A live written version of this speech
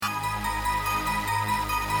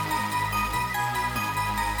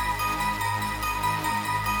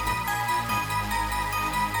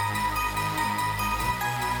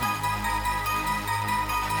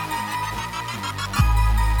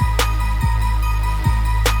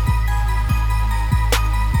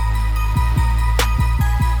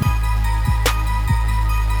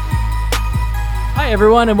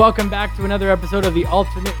everyone, and welcome back to another episode of the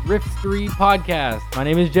Alternate Rift 3 podcast. My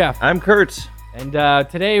name is Jeff. I'm Curt. And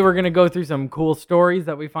today we're going to go through some cool stories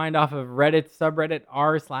that we find off of Reddit subreddit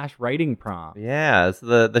r/writing prompt. Yeah, it's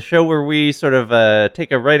the show where we sort of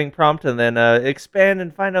take a writing prompt and then expand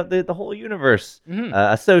and find out the whole universe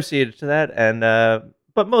associated to that, and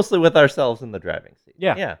but mostly with ourselves in the driving seat.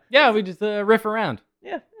 Yeah, we just riff around.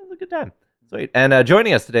 Yeah, it was a good time. Sweet. And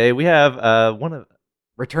joining us today, we have one of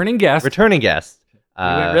Returning guest. He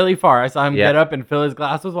went really far. I saw him get up and fill his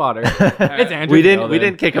glass with water. It's Andrew Fielden. We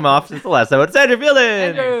didn't kick him off since the last time. It's Andrew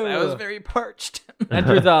Fielden. I was very parched.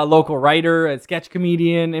 Andrew's a local writer, a sketch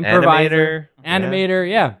comedian, improviser, animator.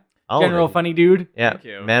 Yeah. General funny dude. Yeah. Thank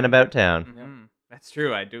you. Man about town. That's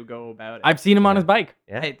true. I do go about it. I've seen him on his bike.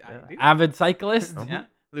 Yeah. I do. Avid cyclist. Yeah.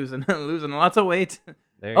 Losing lots of weight.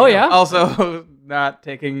 There you go. Yeah. Also, not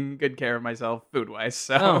taking good care of myself food-wise.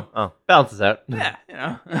 So Oh, balances out. yeah,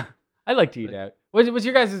 I like to eat out. What's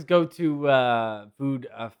your guys' go-to food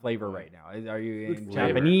flavor right now? Are you in Food flavor.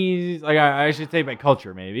 Japanese? Like I should say by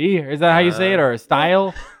culture, maybe. Is that how you say it, or a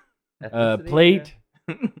style? Ethnicity, Plate,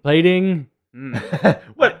 plating.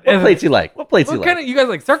 What plates you like? What plates you What like? kind of? You guys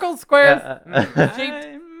like circles, squares, shaped,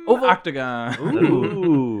 I'm oval? octagon.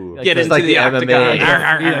 Ooh. Like Get just into like the octagon.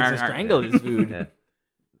 He likes to strangle his food.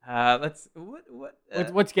 Let's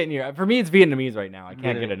what? What's getting you? For me, it's Vietnamese right now. I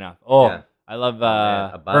can't get enough. Oh, Yeah. I love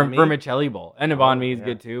a banh mi? vermicelli bowl, and a banh mi is yeah.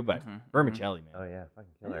 good too. But vermicelli, man. Oh yeah,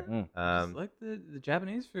 fucking killer. Just like the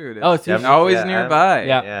Japanese food. Oh, It's sushi. always Yeah, nearby.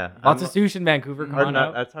 Yeah. Yeah. Lots of sushi in Vancouver. Come on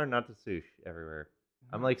out. It's hard not to sushi everywhere.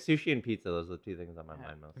 I'm like sushi and pizza. Those are the two things on my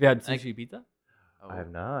mind most. Have you had sushi pizza? I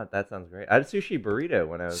have not. That sounds great. I had a sushi burrito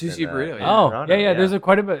when I was Sushi burrito, in yeah. Oh, Toronto, yeah. There's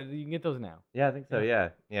quite a bit. You can get those now. Yeah, I think so. Yeah.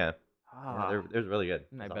 Yeah, Ah, they're really good.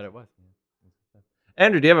 I bet it was.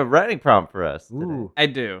 Andrew, do you have a writing prompt for us today? Ooh, I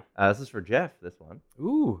do. This is for Jeff. This one.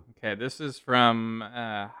 ooh. Okay, this is from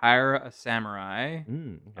Hire a Samurai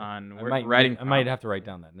Okay. on I writing. might have to write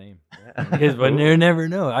down that name Yeah. because but you never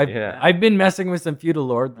know. I've been messing with some feudal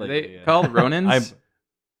lords Are lately. they called Ronins?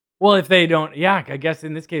 Well, if they don't, I guess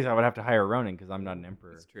in this case I would have to hire Ronin because I'm not an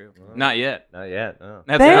emperor. That's true. Well, Not yet. Not yet. No.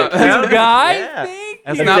 That's Thank not- you, guys. Yeah. Thank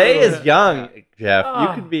That's you. The not- day is young, Jeff.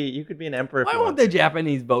 Oh. You could be an emperor. if Why you won't want the to.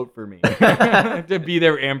 Japanese vote for me to be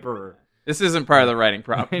their emperor? This isn't part of the writing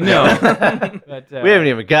prompt. No. But, We haven't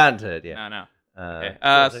even gotten to it yet. No. Okay.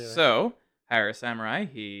 Okay. So, Hire a Samurai,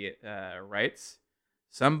 he writes,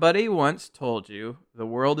 somebody once told you the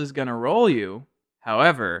world is going to roll you.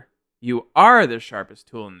 However, you are the sharpest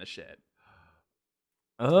tool in the shed.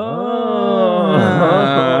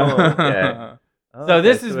 Okay. So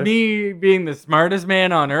this is me being the smartest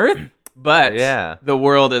man on earth? But Yeah. the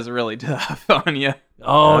world is really tough on you.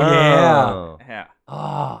 Oh, yeah. Yeah.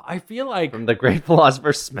 Oh, I feel like, From the great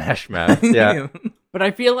philosopher Smash Mouth. Yeah. but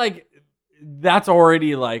I feel like that's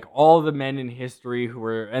already like all the men in history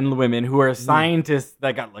and women who are scientists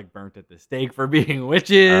that got like burnt at the stake for being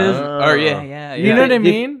witches. Oh, yeah. You know what I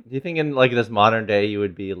mean? Do you think in like this modern day you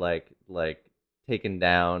would be like taken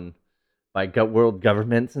down by world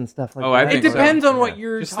governments and stuff like Oh, I that? think It so. depends on what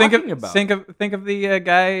you're Just talking about. think of the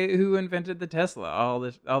guy who invented the Tesla. All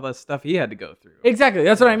the stuff he had to go through. Exactly.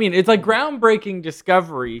 That's what I mean. It's like groundbreaking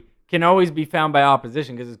discovery can always be found by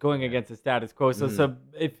opposition because it's going against the status quo. So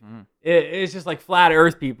if it's just like flat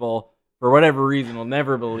Earth people, for whatever reason, will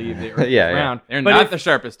never believe the Earth is round. They're But not if- the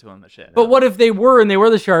sharpest tool in the shed. But what if they were and they were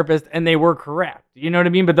the sharpest and they were correct? You know what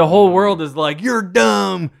I mean? But the whole world is like, you're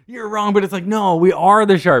dumb, you're wrong. But it's like, no, we are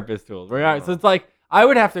the sharpest tools. So it's like, I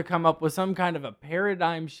would have to come up with some kind of a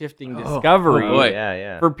paradigm shifting discovery boy.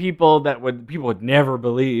 Yeah. for people people would never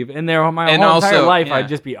believe. And my And whole also, entire life, yeah. I'd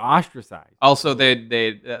just be ostracized. also,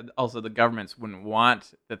 also the governments wouldn't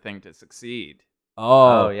want the thing to succeed.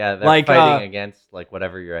 Oh yeah, they're like, fighting against like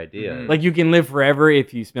whatever your idea is. Like you can live forever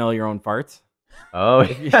if you smell your own farts. Oh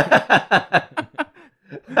yeah.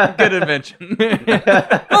 Good invention.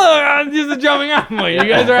 I'm just jumping off me. You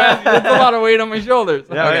guys are asking. That's a lot of weight on my shoulders.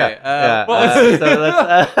 Yeah, Okay, yeah. well, So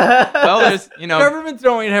let's, well, there's Governments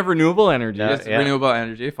don't have renewable energy. No. just Yeah. renewable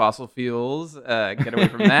energy, fossil fuels. Get away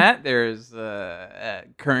from that. There's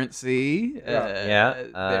currency.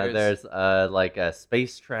 there's like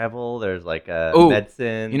space travel. There's like Ooh,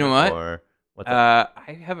 medicine. you know what? Or what's that?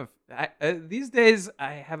 These days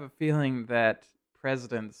I have a feeling that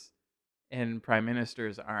presidents and prime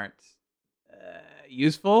ministers aren't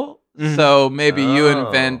useful. Mhm. So maybe you Oh.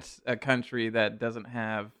 invent a country that doesn't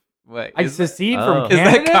have. What I is secede Oh. from is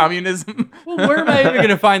Canada. that communism? Well, where am I even going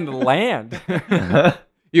to find the land?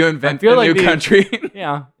 You invent feel a like new the- country.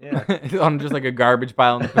 Yeah. Yeah. On just like a garbage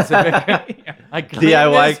pile in the Pacific. I claim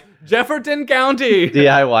DIY. this Jefferson County.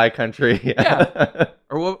 DIY country. Yeah.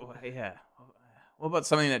 Or what? Yeah. What about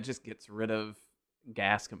something that just gets rid of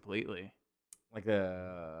gas completely? Like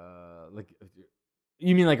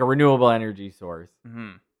you mean like a renewable energy source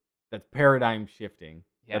Mm-hmm. that's paradigm shifting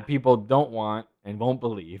that people don't want and won't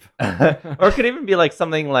believe. Or it could even be like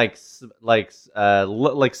something like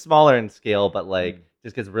smaller in scale, but like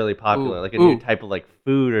just gets really popular, like a new type of like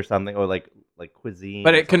food or something, or like cuisine.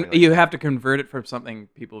 But it can like you that. have to convert it from something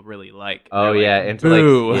people really like. Oh They're yeah, like, into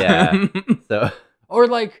boo. like yeah. So Or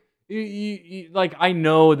like you like I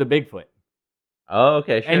know the Bigfoot. oh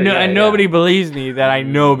okay, sure. And nobody believes me that I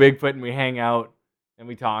know Bigfoot, and we hang out and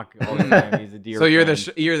we talk all the time. He's a dear So you're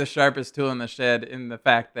friend. you're the sharpest tool in the shed in the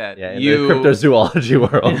fact that in you the cryptozoology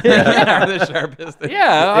world. are the sharpest.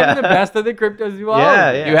 Yeah, I'm the best of the cryptozoology.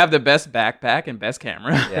 Yeah. You have the best backpack and best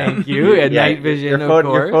camera. Yeah. Thank you. And night vision, your, of your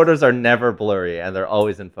course. photos are never blurry and they're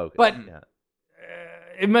always in focus. But- yeah.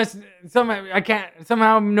 It must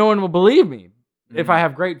somehow no one will believe me if I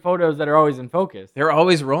have great photos that are always in focus. They're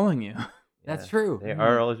always rolling you. That's true. They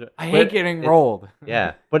are always. I hate getting it's- rolled.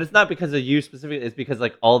 Yeah, but it's not because of you specifically. It's because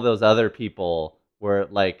like all those other people were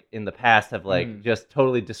like in the past have like just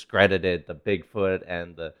totally discredited the Bigfoot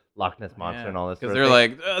and the Loch Ness monster and all this. Because sort they're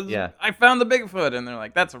of thing. like, I found the Bigfoot, and they're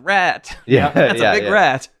like, that's a rat. Yeah, That's a big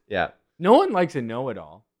rat. Yeah, No one likes a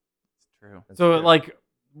know-it-all. True. So true. like,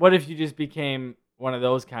 what if you just became one of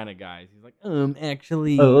those kind of guys? He's like,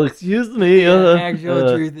 actually, oh, excuse me.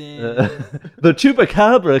 actual truth is. The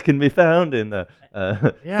chupacabra can be found in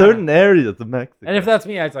certain areas of Mexico. And if that's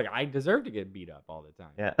me, it's like I deserve to get beat up all the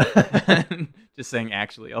time. yeah, Just saying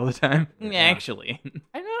actually all the time. Yeah. Actually.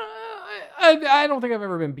 I don't think I've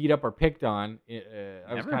ever been beat up or picked on.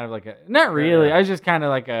 I was kind of like not really. I was just kind of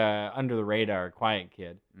like a under the radar, quiet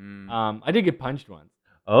kid. I did get punched once.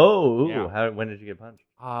 oh, Yeah. when did you get punched?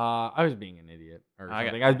 I was being an idiot or I got-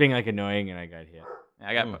 something. I was being like annoying and I got hit.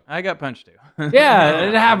 I got punched too. Yeah,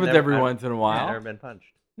 it happens never- every I've- once in a I've while. never been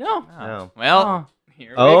punched. No. No. Well,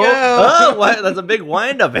 here we go. What? That's a big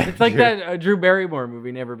wind up. It's like that Drew Barrymore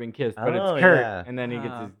movie, Never Been Kissed, but Oh, it's Kurt, yeah. and then he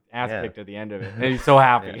gets his ass Yeah. kicked at the end of it, and he's so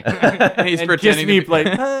happy. And he's and pretending kiss me, to be,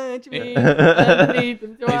 like punch me underneath the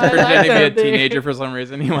he's twilight pretending to be a something. teenager for some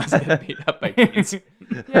reason. He wants to get beat up by kids.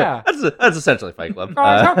 Yeah. That's essentially Fight Club.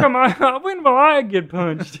 Guys, how come when will I get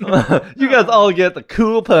punched? You guys all get the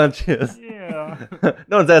cool punches. Yeah.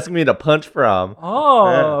 No one's asking me to punch from.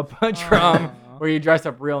 Oh, punch from where you dress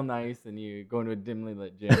up real nice and you go into a dimly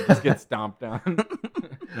lit gym, just get stomped on.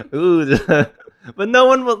 Ooh, but no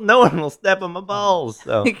one will step on my balls.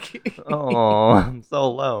 So, oh, I'm so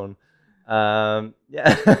alone.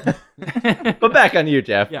 Yeah. But back on you,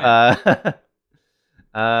 Geoff. Yeah.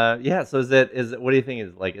 Yeah. So is it? What do you think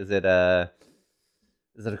is like? Is it a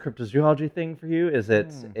cryptozoology thing for you? Is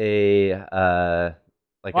it a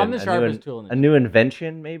like I'm the sharpest tool in the a new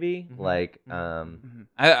invention, maybe? Mhm. Like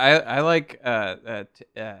I like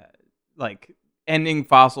like ending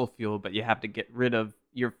fossil fuel, but you have to get rid of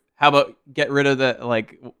your. How about get rid of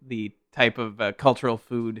the type of cultural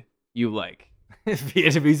food you like?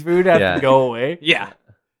 Vietnamese food has Yeah. to go away. Yeah,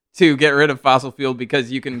 to get rid of fossil fuel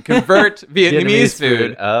because you can convert Vietnamese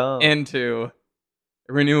food Oh. into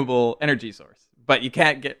a renewable energy source, but you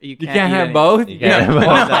can't You eat can't have any- both. You can't have both.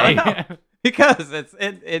 Why? because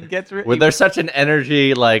it gets rid. Well, there's such an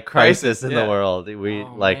energy like crisis in yeah. the world. We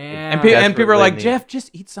Oh, like man. and people are like, desperately Geoff, just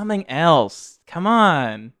eat something else. Come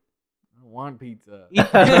on. I don't want pizza.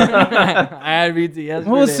 I had pizza yesterday.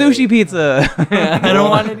 Oh, sushi pizza. I don't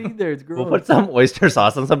want it either. It's gross. We'll put some oyster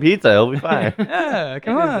sauce on some pizza. It'll be fine. Yeah,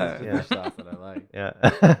 come It is on. just fish sauce that I like.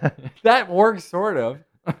 Yeah. That works, sort of.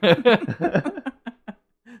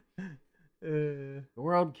 The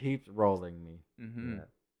world keeps rolling me. Mm-hmm.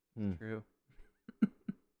 Yeah. True.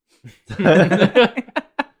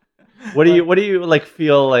 What do you like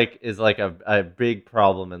feel like is like a big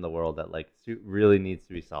problem in the world that like really needs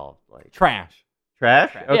to be solved? Like Trash.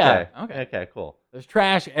 trash? Okay. Yeah. Okay. Cool. There's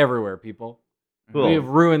trash everywhere, people. Cool. We have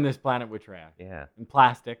ruined this planet with trash. Yeah. And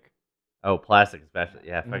plastic. Oh, plastic especially.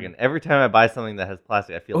 Yeah, Mhm. fucking every time I buy something that has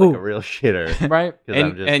plastic, I feel like Ooh. a real shitter. 'Cause Right?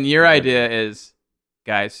 I'm just- And your idea is,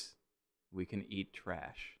 guys, we can eat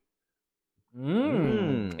trash.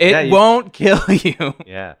 Mm. It Yeah, you- won't kill you.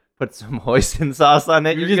 Yeah. Put some hoisin sauce on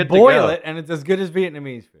it. You You're just good to boil go. it, and it's as good as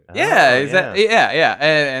Vietnamese food. Yeah, Oh, exactly. Yeah.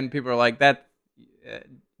 And people are like, "That,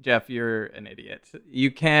 Geoff, you're an idiot.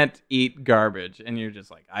 You can't eat garbage." And you're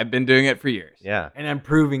just like, "I've been doing it for years." Yeah. And I'm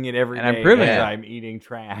proving it every day. And I'm proving as it. I'm eating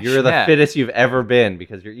trash. You're the Yeah. fittest you've ever been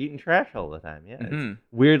because you're eating trash all the time. Yeah. It's Mhm.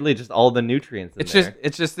 weirdly just all the nutrients in there.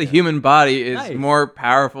 It's just the human body is Nice. more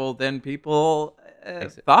powerful than people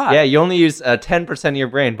thought. Yeah, you only use 10% of your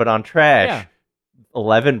brain, but on trash, Yeah.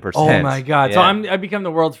 11%. Oh my god! So Yeah. I become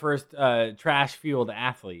the world's first trash fueled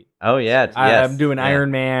athlete. Oh yeah. Yes. I'm doing yeah.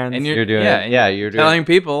 Ironman. And You're doing. You're doing. telling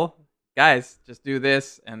people, guys, just do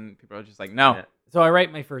this, and people are just like, no. Yeah. So I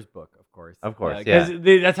write my first book, of course. Of course, because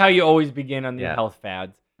that's how you always begin on the Yeah. health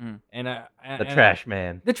fads. Mm. And The trash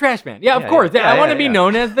man. The trash man. Yeah, of Yeah, course. yeah, I want to yeah, be yeah.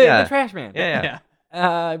 known as the Yeah. trash man. Yeah.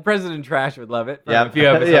 President Trash would love it. Yeah. A few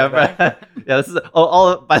episodes yeah. back. Yeah. This is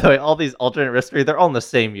all. By the way, all these alternate history, they're all in the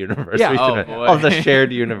same universe. Yeah. We Oh, should- boy. all the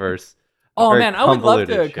shared universe. A Oh very man, I would love to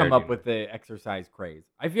convoluted come shared up universe. with the exercise craze.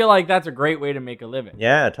 I feel like that's a great way to make a living.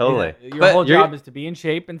 Yeah, totally. Your But whole you're- job is to be in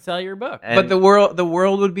shape and sell your book. And- But the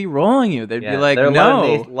world would be rolling you. They'd yeah, be like, there are no.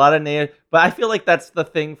 a lot of but I feel like that's the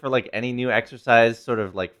thing for like any new exercise sort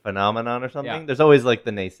of like phenomenon or something. Yeah. There's always like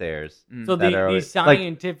the naysayers. Mm. So that are these always- like,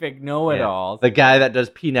 scientific know-it-alls. the guy that does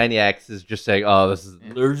P90X is just saying, "Oh, this is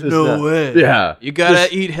There's this no is- way. Yeah, You gotta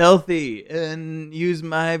Just- eat healthy and use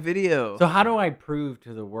my video. So how do I prove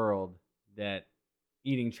to the world that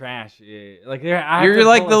eating trash is like I have you're to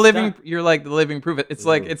like pull the a living. stunt. You're like the living proof. It's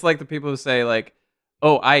like the people who say like,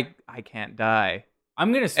 "Oh, I can't die."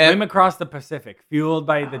 I'm gonna swim across the Pacific, fueled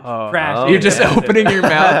by the trash. You're just yeah. opening your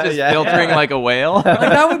mouth, just Yeah. filtering like a whale. Like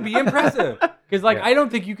that would be impressive. Because like Yeah. I don't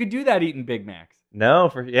think you could do that eating Big Macs. no,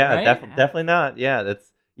 Right? definitely not. Yeah, that's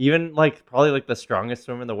even like probably like the strongest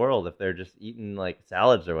swimmer in the world. If they're just eating like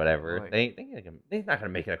salads or whatever, Boy. they're not gonna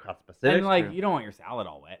make it across the Pacific. And like true. you don't want your salad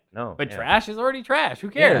all wet. no, But yeah. trash is already trash. Who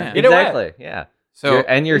cares? Yeah, Get it wet. exactly. Yeah. So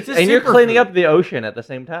You're It's a you're cleaning superfood. up the ocean at the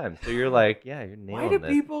same time. So you're like, yeah, you're Why nailing do this.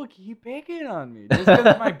 people keep picking on me? Just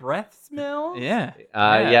because my breath smells? yeah,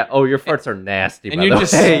 Yeah. Oh, your farts are nasty. and by you the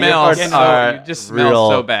just way. Your smell farts so are you just smell real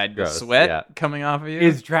so bad. Your gross, sweat yeah. coming off of you.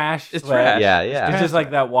 Is trash It's sweat? trash. Yeah, It's yeah. It's trash. just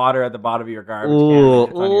like that water at the bottom of your garbage can. Ooh,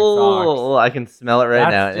 It's on your socks. ooh, I can smell it right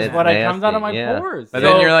now. That's just It's what comes out of my nasty, yeah. pores. But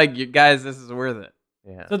So- then you're like, you guys, this is worth it.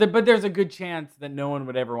 Yeah. but there's a good chance that no one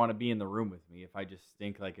would ever want to be in the room with me if I just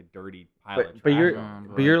stink like a dirty pile of trash. But you're Oh,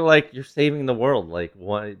 boy. but you're like you're saving the world like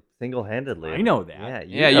one single-handedly. I know that. Yeah,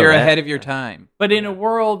 Yeah, know you're that. ahead of your time. But in a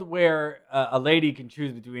world where a lady can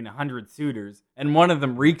choose between 100 suitors and one of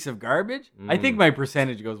them reeks of garbage, I think my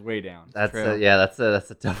percentage goes way down. That's True. that's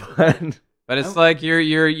a tough one. But it's like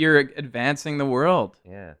you're advancing the world.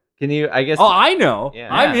 Yeah. Can you? I guess. Oh, I know.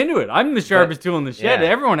 Yeah. I'm into it. I'm the sharpest tool in the shed. yeah.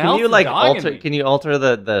 Everyone else Can you is like dogging alter? me. Can you alter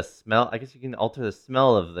the smell? I guess you can alter the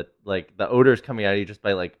smell of the the odors coming out of you just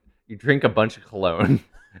by like you drink a bunch of cologne,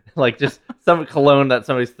 like just some cologne that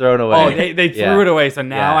somebody's thrown away. Oh, they Yeah. threw it away, so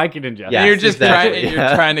now Yeah. I can ingest Yeah. And it. you're just exactly. trying. Yeah.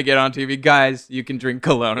 You're trying to get on TV, guys. You can drink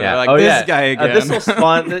cologne. And Yeah. they're like Oh, this yeah. guy again. This will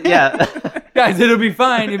spawn. Yeah. Guys, it'll be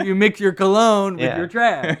fine if you mix your cologne with Yeah. your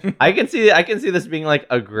trash. I can see this being like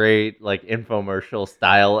a great like infomercial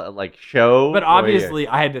style like show. But where you're- obviously,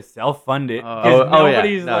 I had to self-fund it Oh. because Oh, yeah.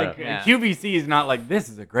 nobody's No, like no. Yeah. QVC is not like this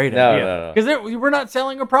is a great No, idea no, no. because we're not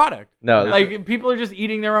selling a product. no, Like people are just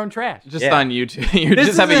eating their own trash. just Yeah. on YouTube. You This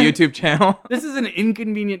just have a isn't- YouTube channel. This is an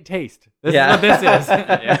inconvenient taste. This Yeah. is what this is.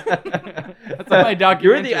 That's what my You're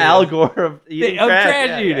documentary. the Al is. Gore of eating Of trash. trash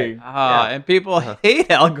Yeah, eating. Ah, and people hate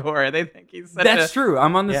Al Gore. They think he's such That's a, true.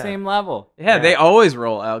 I'm on the Yeah. same level. Yeah, they always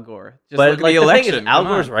roll Al Gore. Just But look at like the the election. thing is, Al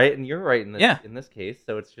Come Gore's on. right and you're right in this Yeah. in this case.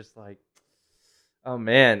 So it's just like, oh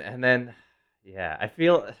man. And then, yeah, I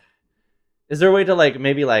feel. Is there a way to like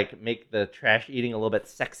maybe like make the trash eating a little bit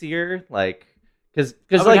sexier? Like, because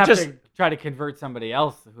I would like have just to try to convert somebody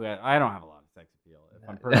else who I don't have a lot of sex appeal. If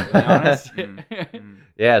I'm perfectly honest.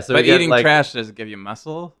 yeah. So But we get, eating like, trash, does it give you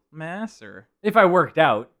muscle mass or? If I worked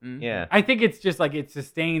out, Yeah. I think it's just like it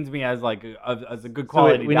sustains me as like as a good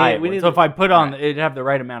quality we diet. need- would. So if I put on, it'd have the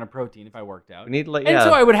right amount of protein if I worked out. We need like And yeah.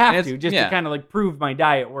 so I would have And to it's- just yeah. to kind of like prove my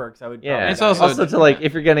diet works. I would. yeah. probably It's diet. also- to like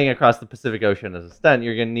if you're getting across the Pacific Ocean as a stunt,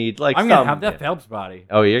 you're gonna need like I'm gonna some- have that yeah. Phelps body.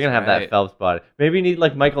 Oh, you're gonna have that Right. Phelps body. Maybe you need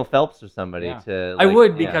like Michael Phelps or somebody Yeah. to. I like,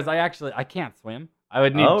 would yeah. because I can't swim. I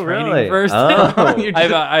would need Oh, training really? first. Oh. You I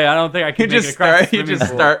don't think I You can make just it across start. the You swimming just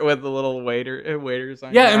pool. start with the little waiters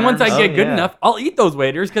on. Yeah, your and once I arms. Oh, get good yeah. enough, I'll eat those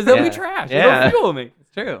waiters because they'll Yeah. be trash. Yeah. They'll fuel me.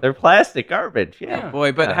 It's true. They're plastic garbage. Yeah. Yeah.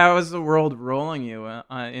 Boy, but Yeah. how is the world rolling you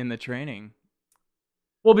in the training?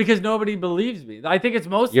 Well, because nobody believes me. I think it's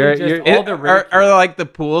mostly You're- just you're- all the rich. Are like the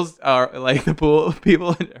pools are like the pool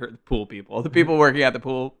people or the pool people, the people working at the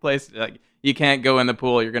pool place, like you can't go in the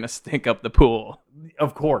pool, you're gonna stink up the pool.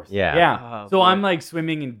 Of course. Yeah. Yeah. Oh, So boy. I'm like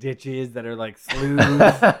swimming in ditches that are like sloughs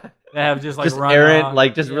that have just like just runoff. errant,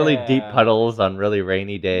 like just really deep Yeah. puddles on really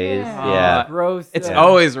rainy days. Yeah. Yeah. Gross. It's Yeah.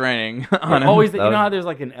 always raining on 'em. always. You That know how was- there's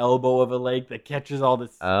like an elbow of a lake that catches all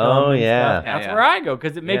this. Oh, yeah. That's Yeah. where I go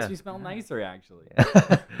because it makes Yeah. me smell nicer. Actually.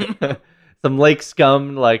 Some lake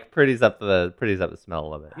scum like pretties up the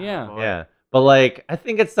smell of it. Yeah. Boy. Yeah. But like I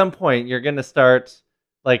think at some point you're gonna start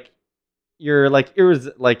like you're like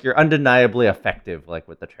you're undeniably effective like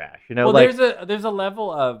with the trash. You know, Well, like there's a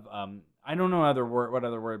level of I don't know what other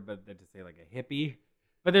word, but to say like a hippie.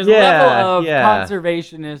 But there's Yeah, a level of yeah.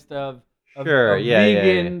 conservationist of Sure, yeah,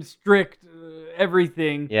 vegan, strict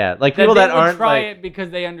everything. yeah, like people they that would aren't try like it because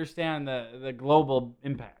they understand the global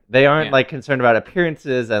impact. they aren't Yeah. like concerned about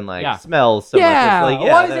appearances and like Yeah. smells so much. It's like,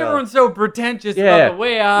 Why is they're- everyone so pretentious Yeah, about the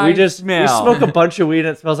way I we smell? smoke a bunch of weed and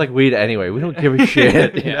it smells like weed anyway. We don't give a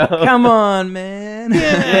shit. You know? Come on, man.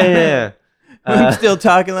 Yeah. I'm still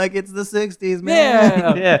talking like it's the 60s, man.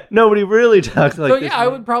 Yeah. Yeah. Nobody really talks like So this. yeah, I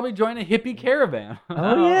would probably join a hippie caravan.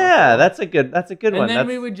 Oh yeah, that's a good And one. then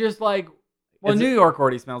we would just like, well, Is New it- York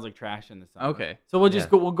already smells like trash in the summer. Okay. So we'll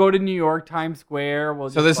just we'll go to New York, Times Square.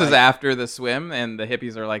 We'll So just, this is like, after the swim, and the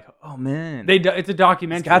hippies are like, "Oh man, it's a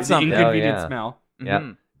documentary. It's got The something. inconvenient Oh, yeah. smell. Yeah.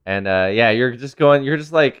 Mhm. And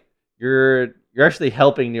you're actually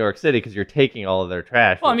helping New York City because you're taking all of their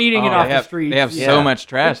trash. Well, I'm eating it Oh, off they the have, streets. They have Yeah. so much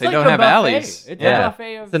trash. It's They like don't a have buffet. alleys. It's Yeah. a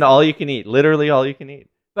buffet of. It's an all you can eat, literally all you can eat.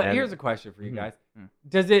 But and- here's a question for you Mhm. guys: Mhm.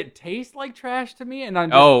 Does it taste like trash to me? And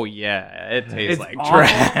I'm just, Oh yeah, it tastes It's like awful.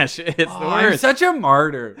 trash. It's the I'm worst. such a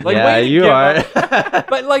martyr. Like, yeah, way to you give are. up.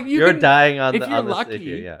 But like you you're can, dying on if the you're on this lucky,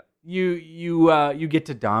 issue. Yeah. you get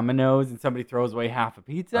to Domino's and somebody throws away half a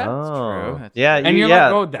pizza. Oh, That's yeah, true. And you're yeah.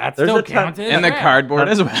 like, oh, that's There's still a ton- counted. and the trash. cardboard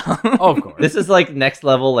as well. Oh, of course. This is like next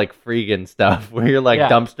level, like freegan stuff, where you're like Yeah.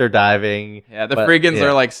 dumpster diving. Yeah, the But, Friggins yeah.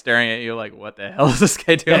 are like staring at you, like, "What the hell is this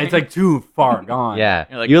guy doing?" Yeah, it's like too far gone. Yeah,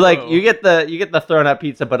 You're like, you whoa. you get the thrown out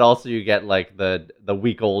pizza, but also you get like the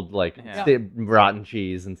week old like Yeah. rotten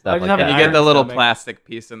cheese and I stuff just like have that. an you get the iron little stomach. plastic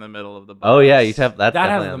piece in the middle of the box. Oh yeah, you have that's That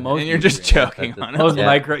has definitely the on most. and you're just nutrients. choking That's on it. it. Those Yeah.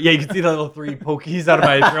 micro. Yeah, you can see the little 3 pokies out of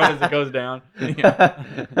my throat as it goes down.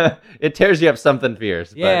 there. It tears you up something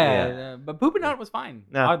fierce. But, Yeah, but pooping out was fine.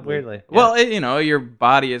 No, oddly. weirdly. Yeah. Well, your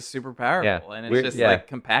body is super powerful, Yeah. and it's Weird- just yeah. like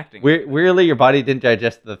compacting. Weirdly, your body didn't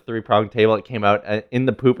digest the 3-pronged table. It came out in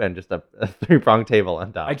the poop and just a 3-pronged table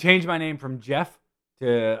on top. I changed my name from Jeff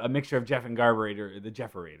to a mixture of Jeff and Garburator, the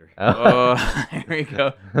Jefferator. Oh, here we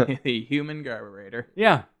go. The human garburator.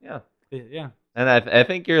 Yeah, Yeah. yeah. And I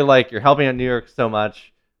think you're helping out New York so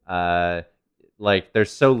much. Like there's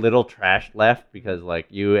so little trash left because like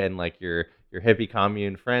you and like your hippie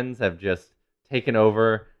commune friends have just taken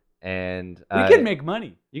over and We can make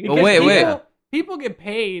money. you But can wait, get- wait. People get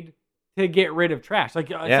paid to get rid of trash. Like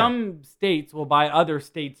Yeah. some states will buy other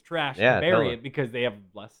states' trash Yeah, to bury totally. it because they have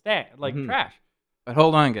less Mhm. trash. But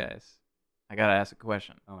hold on, guys. I gotta ask a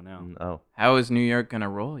question. Oh no. Oh. How is New York gonna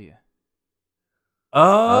roll you?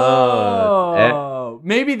 Oh,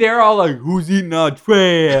 maybe they're all like, "Who's eating our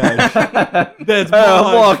trash?" That's I'm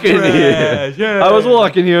my walking trash. here. Yeah. I was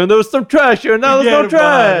walking here and there was some trash here and now You there's no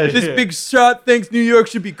gotta buy trash. it. big shot thinks New York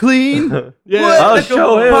should be clean. Yeah. What? I'll Let's go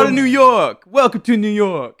show him. Part of New York. Welcome to New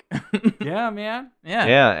York. Yeah, man. Yeah.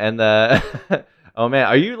 Yeah, and oh man,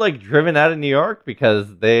 are you like driven out of New York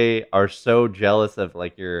because they are so jealous of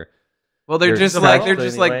like your Well, they're You're just so like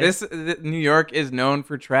anyway. this. New York is known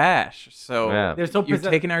for trash, so Yeah. They're so you're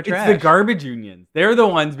possessed- taking our It's trash. the garbage unions. They're the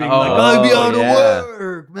ones being Oh. like, "I'll be out yeah. of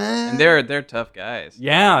work, man." and they're tough guys.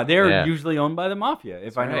 Yeah, they're Yeah. usually owned by the mafia.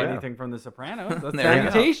 If I know right. anything from The Sopranos, that's There their you go.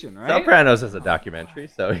 reputation, right? Sopranos is a documentary,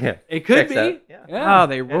 so yeah. It could Checks be. out. Yeah. Yeah. Oh,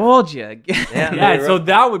 they rolled you. Yeah. Yeah, so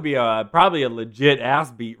that would be probably a legit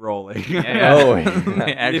ass beat rolling. Yeah. Oh, They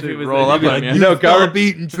yeah. actually If it was roll like, up you'd be on like, you. You know, stop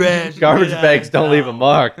eating trash. Garbage Get out bags of don't leave a town.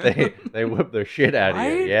 mark. They whip their shit out of you.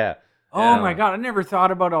 Right? Yeah. Oh Yeah. my god, I never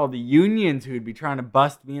thought about all the unions who'd be trying to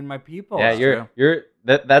bust me and my people. Yeah, true.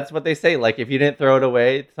 that's what they say. Like if you didn't throw it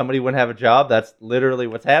away, somebody wouldn't have a job. That's literally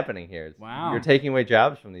what's happening here. Wow. You're taking away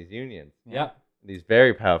jobs from these unions. Yep. These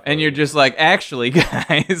very powerful. And you're just like, actually,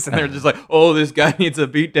 guys, and they're just like, oh, this guy needs a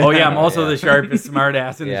beat down. Oh yeah, I'm also Yeah. the sharpest smart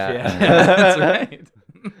ass in Yeah. the shit. That's right.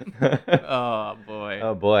 Oh boy.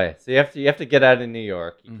 Oh boy. So you have to get out of New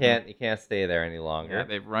York. You Mhm. can't stay there any Yeah, longer.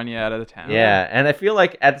 they've run you out of the town. Yeah, and I feel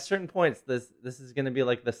like at certain points this is going to be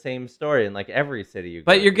like the same story in like every city you go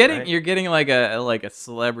But you're to, getting right? you're getting like a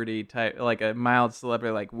celebrity type, like a mild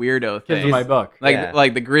celebrity, like weirdo Kids thing. in my book. Like Yeah.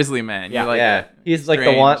 like the Grizzly Man. Yeah. You're like yeah, a he's like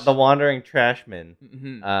strange- the wandering trashman.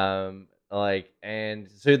 Mhm. Like, and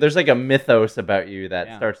so there's like a mythos about you that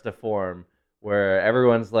Yeah. starts to form where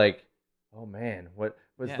everyone's like, oh man, what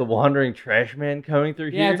was Yeah. the wandering trash man coming through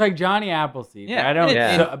Yeah, here? it's like Johnny Appleseed. Yeah, I don't.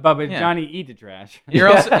 Yeah. but yeah. Johnny eat the trash.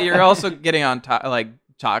 You're also getting on like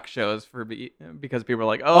talk shows because people are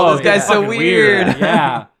like, oh, this guy's yeah. so Fucking weird.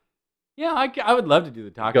 Yeah. Yeah, I would love to do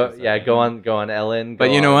the talk show. go on Ellen. But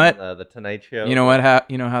go you know on, what? the Tonight Show. You know what?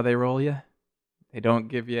 How they roll you? they don't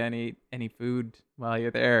give you any food while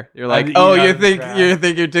you're there. You're I'd like, eat oh, out you of the think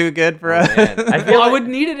trash. you're too good for Oh, us? man. I feel Well, I like-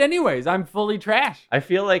 wouldn't eat it anyways. I'm fully trash. I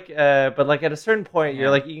feel like, but like at a certain point, Yeah. you're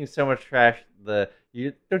like eating so much trash.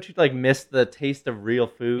 You like miss the taste of real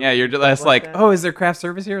food. Yeah, you're and stuff less like, that? oh, is there craft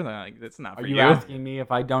service here? And they're like, that's not Are for you you. asking me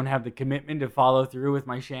if I don't have the commitment to follow through with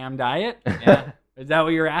my sham diet? Yeah. Is that what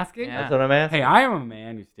you're asking? Yeah. That's what I'm asking. Hey, I am a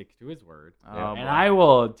man who sticks to his word. Oh, And boy. I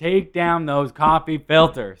will take down those coffee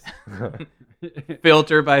filters.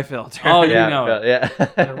 Filter by filter. Oh, you yeah, know it. yeah.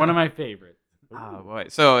 They're one of my favorites. Oh boy.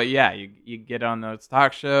 So yeah, you get on those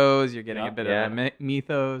talk shows. You're getting Yep. a bit Yeah. of a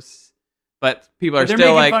mythos, but people are They're still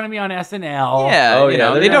making like, fun of me on SNL. yeah, Oh, you yeah,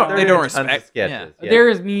 know, they're they doing- don't they're doing tons of respect. sketches. Yeah. Yeah.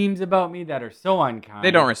 There's memes about me that are so unkind.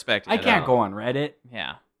 They don't respect you. I at can't all. go on Reddit.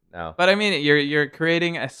 Yeah, No. but I mean, you're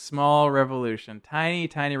creating a small revolution, tiny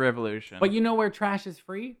revolution. But you know where trash is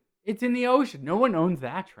free? It's in the ocean. No one owns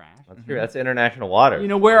that trash. That's true. That's international water. You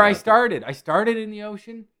know where I Yeah. started? I started in the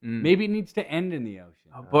ocean. Mm. Maybe it needs to end in the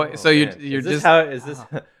ocean. Oh boy. Oh, So man. you're Is this just how is this?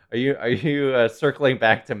 Are you circling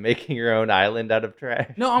back to making your own island out of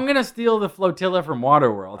trash? No, I'm gonna steal the flotilla from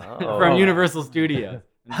Waterworld, Oh. from Universal Studios.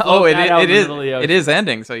 and oh, float it, that out in it the is middle of the ocean. it is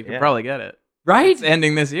ending, so you can Yeah. probably get it. right. It's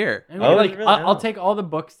ending this year. I mean, Oh, like is it really? I'll Oh. take all the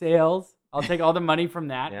book sales. I'll take all the money from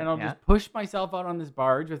that, Yeah. and I'll Yeah. just push myself out on this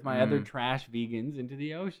barge with my other Mm. trash vegans into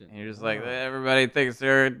the ocean. And you're just like, Oh. everybody thinks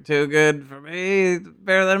they're too good for me,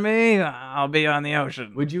 better than me. I'll be on the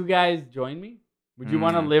ocean. Would you guys join me? Would you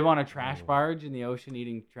want to Mm. live on a trash barge in the ocean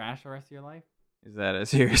eating trash the rest of your life? Is that a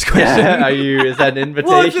serious question? Yeah, is that an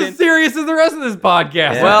Well, it's invitation? as serious as the rest of this podcast.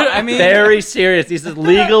 Yeah. Well, I mean- very serious. This is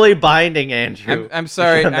legally binding, Andrew. I'm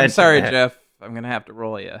sorry. Mention I'm sorry, that. Jeff. I'm gonna have to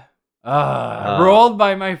roll you. Rolled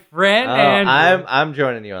by my friend, Oh, and I'm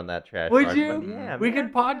joining you on that trash. would barge, you? but Yeah, we man.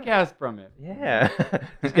 could podcast from it. Yeah,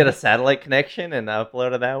 just get a satellite connection and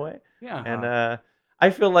upload it that way. Yeah. And I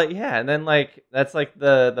feel like and then like that's like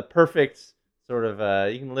the perfect sort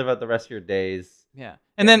of you can live out the rest of your days. Yeah.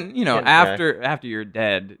 And then Yeah, after you're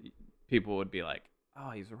dead, people would be like, "Oh,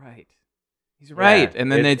 he's right. He's right,"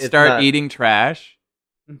 and then they'd it's start not- eating trash,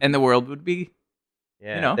 and the world would be.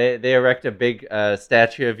 Yeah, You know. they erect a big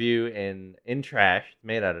statue of you in trash,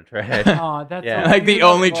 made out of trash. Oh, that's Yeah. so Like the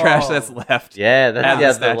only trash beautiful. that's left. Yeah, As that's a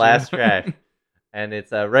the statue. last trash, and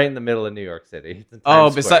it's right in the middle of New York City. It's in Oh,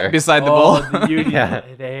 Times Square. beside the Oh, bowl. the unions, Yeah.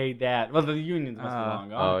 they hate that. Well, the unions must be long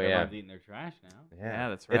gone. Oh, yeah. Everyone's eating their trash now. Yeah,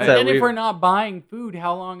 that's It's right. And a then if weird- we're not buying food,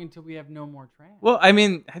 how long until we have no more trash? Well, I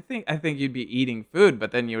mean, I think you'd be eating food,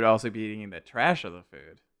 but then you would also be eating the trash of the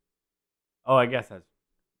food. Oh, I guess that's.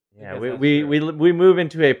 Yeah, I guess we, that's we, true. we we move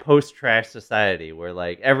into a post-trash society where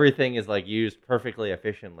like everything is like used perfectly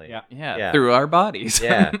efficiently. Yeah. Yeah, Yeah. through our bodies.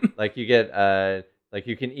 Yeah, like you get like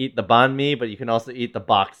you can eat the banh mi, but you can also eat the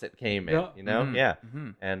box it came in. Yeah. You know, Mhm. yeah,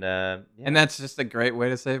 Mhm. and And that's just a great way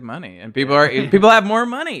to save money. And people have more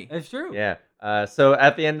money. That's true. yeah. So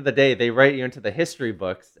at the end of the day, they write you into the history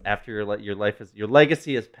books after your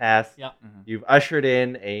legacy is passed. Yeah. You've ushered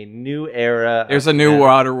in a new era. There's of a new humanity.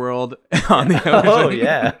 water world on the ocean. Oh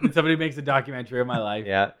yeah. Somebody makes a documentary of my life.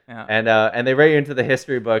 Yeah. Yeah. And they write you into the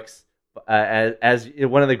history books as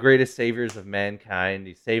one of the greatest saviors of mankind.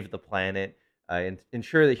 You saved the planet, and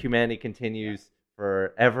ensure that humanity continues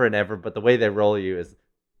forever and ever. But the way they roll you is,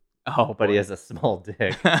 Oh, but he boy. has a small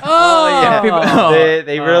dick. Oh, yeah. People-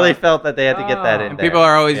 they really felt that they had to get that Oh. in And there. people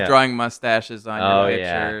are always Yeah. drawing mustaches on Oh your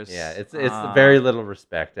yeah, pictures. yeah. It's Ah. very little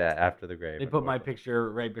respect after the grave. They put my unfortunately.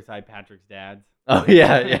 picture right beside Patrick's dad's. Oh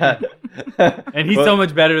yeah, yeah. And he's Well, so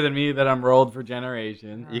much better than me that I'm rolled for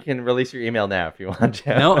generations. You can release your email now if you want,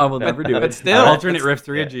 Jeff. No, I will never do it. But still, alternate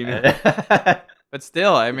riff3 at Gmail. Yeah. But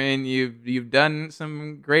still, I mean, you've done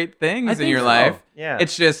some great things I in think your so. life. Yeah.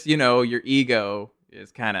 It's just, your ego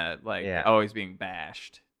is kind of like Yeah. always being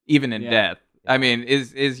bashed, even in Yeah. death. I mean,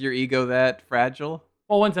 is your ego that fragile?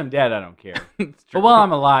 Well, once I'm dead, I don't care. It's But true. while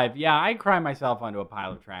I'm alive, yeah, I cry myself onto a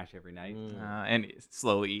pile of trash every night. And you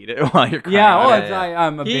slowly eat it while you're crying. Yeah, about well, it. it's,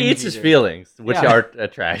 I'm a He binge eats his eater. feelings, which Yeah. are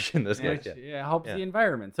trash in this Which case. yeah, helps Yeah. the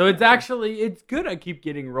environment. So it's good I keep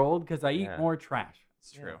getting rolled because I eat Yeah. more trash.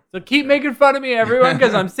 It's true. So keep making fun of me, everyone,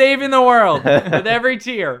 because I'm saving the world with every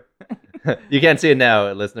tear. You can't see it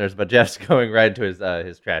now, listeners, but Jeff's going right into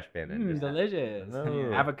his trash bin. And just, Delicious.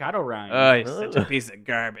 Oh. Avocado rind. Oh, he's such a piece of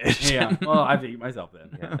garbage. Yeah, well, I have to eat myself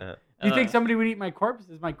then. yeah, Do you think somebody would eat my corpse?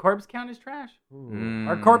 Does my corpse count as trash? Mm.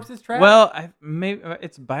 Are corpses trash? Well, maybe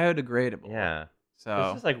it's biodegradable. yeah. So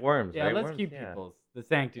It's just like worms, yeah, right? let's Worms, keep yeah. people's the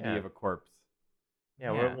sanctity Yeah. of a corpse.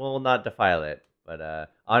 Yeah, Yeah. we'll not defile it. But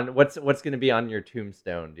on what's going to be on your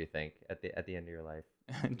tombstone? Do you think at the end of your life?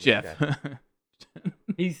 Jeff.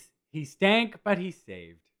 He stank, but he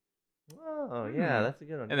saved. Oh, yeah, that's a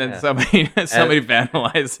good one. And then yeah. somebody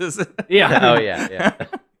vandalizes it. Yeah. Oh, yeah.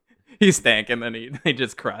 He stank, and then they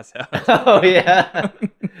just cross out. Oh, yeah.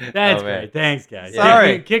 That's Oh, man. great. Thanks, guys.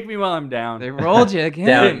 Sorry. Kick me while I'm down. They rolled you again.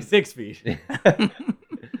 Down. 6 feet.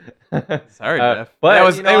 Sorry, Jeff. But That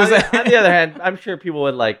was, you know, it was on the other hand, I'm sure people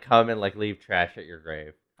would like come and like leave trash at your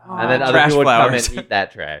grave, and then other trash people would flowers. come and eat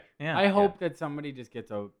that trash. Yeah. I hope that somebody just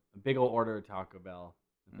gets a big old order of Taco Bell,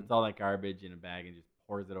 puts all that garbage in a bag, and just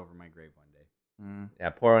pours it over my grave one day. Yeah,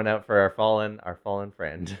 pour one out for our fallen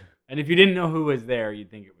friend. And if you didn't know who was there, you'd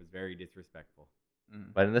think it was very disrespectful.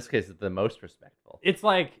 But in this case, it's the most respectful. It's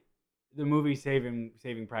like the movie Saving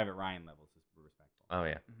Private Ryan levels is respectful. Oh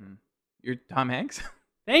yeah. You're Tom Hanks?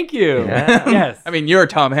 Thank you. Yeah. Yes. I mean, you're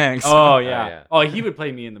Tom Hanks. Oh yeah. yeah. Oh, he would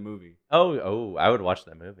play me in the movie. Oh, I would watch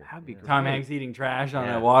that movie. That'd be great. Tom Hanks eating trash on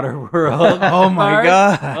Yeah. a water world. Oh my Park.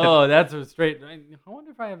 God. Oh, that's a straight. I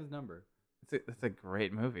wonder if I have his number. That's a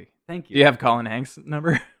great movie. Thank you. Do you have Colin Hanks'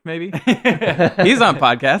 number, maybe? He's on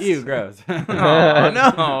podcasts. Ew, gross. Oh,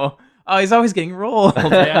 no. Oh, he's always getting rolled.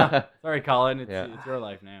 Yeah. Sorry, Colin. It's your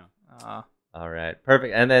life now. All right,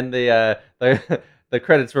 perfect. And then the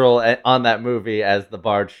credits roll on that movie as the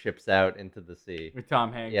barge ships out into the sea. With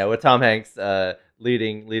Tom Hanks. Yeah, with Tom Hanks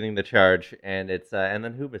leading the charge, and it's and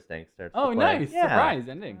then Hoobastank starts. Oh, to play. nice. Yeah. Surprise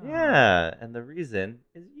ending. Yeah, and the reason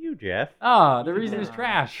is you, Jeff. Oh, the reason is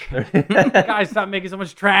trash. Guys, stop making so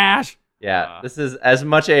much trash. Yeah, this is as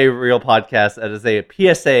much a real podcast as a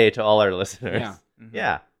PSA to all our listeners. Yeah.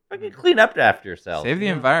 Yeah. Fucking clean up after yourself. Save the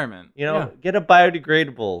environment. You know, get a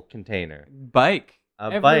biodegradable container. Bike. A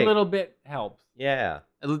Every bike. little bit helps. Yeah.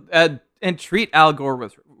 And treat Al Gore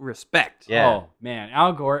with respect. Yeah. Oh, man.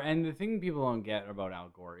 Al Gore. And the thing people don't get about Al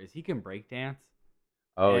Gore is he can break dance.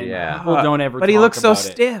 Oh, and yeah. People don't ever But he talk looks so about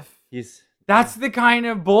it. stiff. That's the kind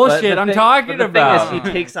of bullshit I'm talking the about. thing is,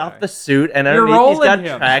 he takes off the suit, and You're underneath he's got rolling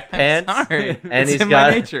him. track pants, Sorry. and It's he's in got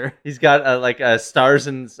my nature. he's got like a stars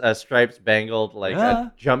and stripes bangled like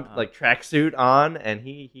a jump like tracksuit on, and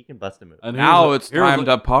he can bust a move. And Now here's it's time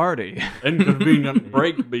to party. inconvenient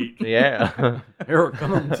break beat. Yeah. Here it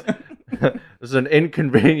comes. There's an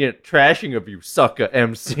inconvenient trashing of you, sucker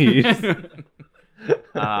MCs.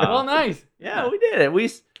 Well, nice. Yeah, we did it. Well,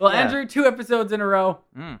 yeah. Andrew, 2 episodes in a row.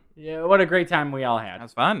 Yeah, what a great time we all had. That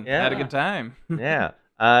was fun. Yeah. Had a good time. Yeah.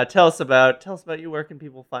 Tell us about you. Where can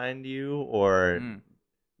people find you, or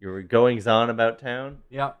your goings on about town?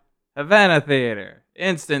 Yep. Havana Theater,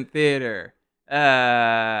 Instant Theater,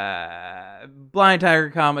 Blind Tiger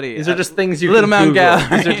Comedy. These are just things you Little can Mountain Google.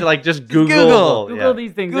 Gallery. These are like just Google. Google. Google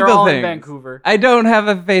these things. They're Google all in things. Vancouver. I don't have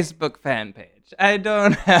a Facebook fan page. I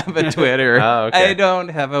don't have a Twitter. Oh, okay. I don't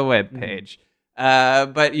have a web page.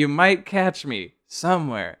 But you might catch me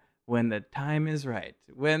somewhere when the time is right,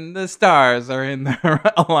 when the stars are in their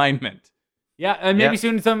alignment. Yeah, and maybe Yeah.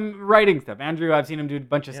 soon some writing stuff. Andrew, I've seen him do a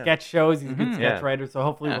bunch of sketch shows. He's a good sketch Yeah. writer, so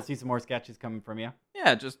hopefully Yeah. we'll see some more sketches coming from you.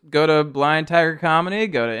 Yeah, just go to Blind Tiger Comedy,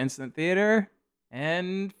 go to Instant Theater,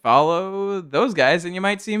 and follow those guys, and you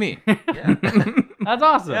might see me. Yeah. That's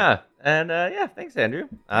awesome. Yeah. And thanks, Andrew.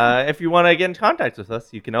 If you want to get in contact with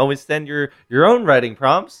us, you can always send your own writing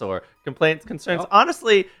prompts or complaints, concerns. Yep.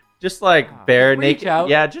 Honestly, just like bare Just reach naked,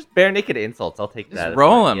 out. just bare naked insults. I'll take that. Just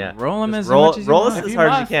roll them. them. Roll them Just as roll, much as you roll want. us If as you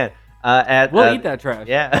hard as you must. can. We'll eat that trash.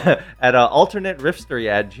 Yeah, at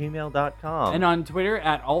alternateriffstory@gmail.com. And on Twitter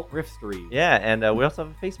at altriffstory. Yeah, and we also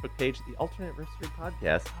have a Facebook page, the Alternate Riffstory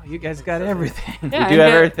Podcast. Oh, you guys got everything. Yeah, do and,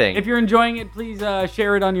 have everything. If you're enjoying it, please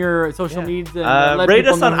share it on your social medias. And let rate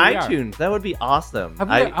people us know on who we are. iTunes. That would be awesome. Have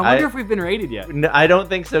we, I wonder if we've been rated yet. I don't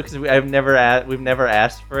think so because we've never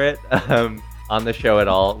asked for it on the show at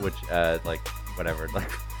all. Which whatever,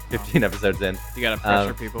 15 episodes in. You gotta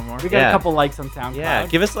pressure people more. We got a couple likes on SoundCloud. Yeah,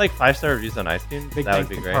 give us 5-star reviews on iTunes. Big that would thanks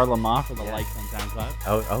be to great. Carla Ma for the likes on SoundCloud.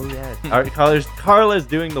 Oh yeah. All right, Carla's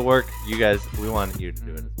doing the work. You guys, we want you to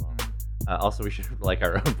do it as well. Also, we should like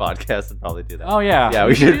our own podcast and probably do that. Oh yeah. Yeah,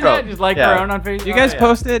 we should do that. Just like our own on Facebook. You guys Oh, yeah.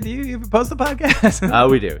 post it? Do you post the podcast?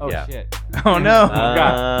 We do. Oh yeah. shit. Oh no.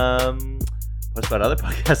 Post about other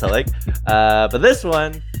podcasts I like. But this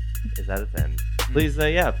one is at its end. Please,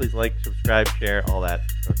 please like, subscribe, share, all that.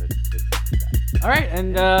 All right,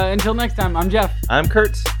 and until next time, I'm Jeff. I'm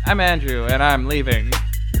Curt. I'm Andrew, and I'm leaving.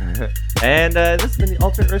 And this has been the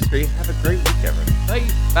Alternate Riffstory. Have a great week, everyone. Bye.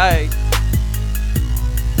 Bye.